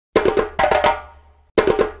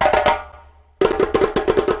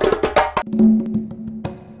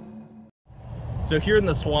So here in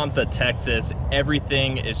the swamps of Texas,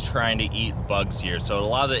 everything is trying to eat bugs here. So a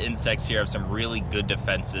lot of the insects here have some really good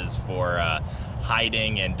defenses for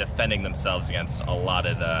hiding and defending themselves against a lot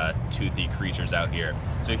of the toothy creatures out here.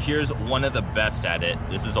 So here's one of the best at it.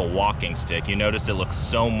 This is a walking stick. You notice it looks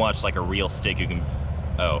so much like a real stick. You can,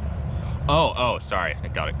 oh, sorry, I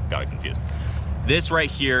got it confused. This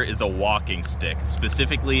right here is a walking stick,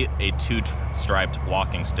 specifically a two-striped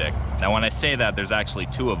walking stick. Now when I say that, there's actually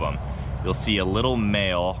two of them. You'll see a little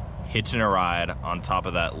male hitching a ride on top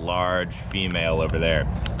of that large female over there.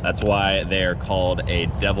 That's why they're called a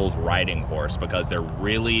devil's riding horse, because they're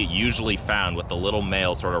really usually found with the little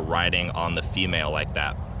male sort of riding on the female like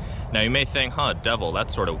that. Now you may think, huh, devil,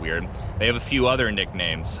 that's sort of weird. They have a few other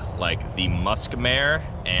nicknames, like the musk mare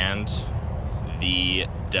and the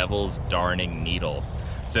devil's darning needle.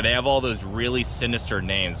 So they have all those really sinister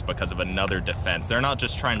names because of another defense. They're not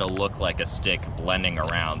just trying to look like a stick blending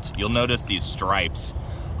around. You'll notice these stripes.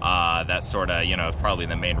 That sort of, you know, probably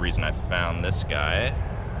the main reason I found this guy.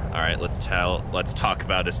 All right, let's talk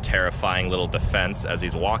about his terrifying little defense as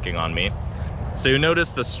he's walking on me. So you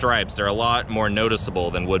notice the stripes, they're a lot more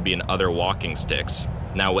noticeable than would be in other walking sticks.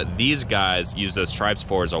 Now what these guys use those stripes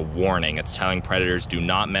for is a warning. It's telling predators, do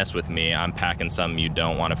not mess with me. I'm packing something you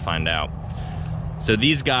don't want to find out. So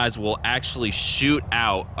these guys will actually shoot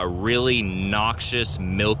out a really noxious,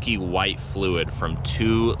 milky white fluid from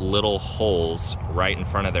two little holes right in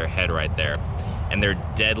front of their head right there. And they're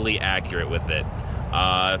deadly accurate with it.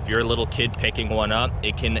 If you're a little kid picking one up,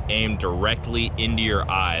 it can aim directly into your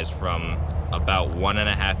eyes from about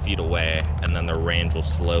 1.5 feet away, and then the range will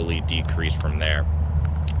slowly decrease from there.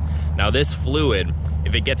 Now this fluid,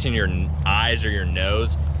 if it gets in your eyes or your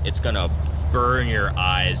nose, it's gonna burn your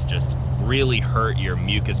eyes, just really hurt your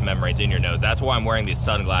mucous membranes in your nose. That's why I'm wearing these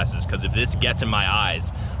sunglasses, because if this gets in my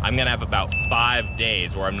eyes, I'm gonna have about 5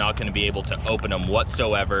 days where I'm not gonna be able to open them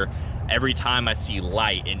whatsoever. Every time I see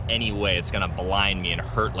light in any way, it's gonna blind me and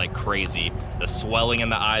hurt like crazy. The swelling in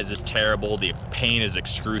the eyes is terrible. The pain is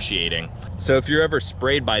excruciating. So if you're ever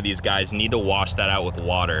sprayed by these guys, you need to wash that out with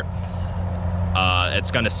water.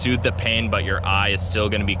 It's gonna soothe the pain, but your eye is still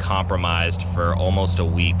gonna be compromised for almost a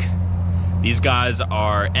week. These guys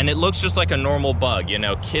are, and it looks just like a normal bug, you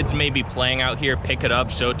know, kids may be playing out here, pick it up,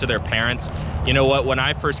 show it to their parents. You know what, when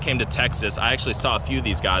I first came to Texas, I actually saw a few of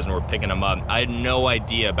these guys and were picking them up. I had no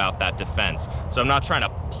idea about that defense. So I'm not trying to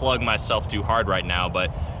plug myself too hard right now, but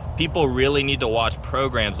people really need to watch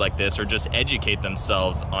programs like this or just educate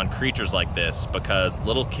themselves on creatures like this, because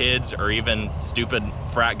little kids or even stupid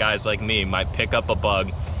frat guys like me might pick up a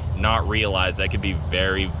bug, not realize that could be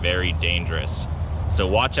very, very dangerous. So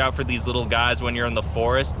watch out for these little guys when you're in the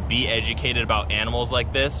forest. Be educated about animals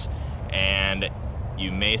like this, and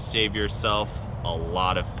you may save yourself a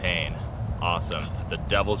lot of pain. Awesome. The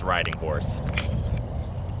devil's riding horse.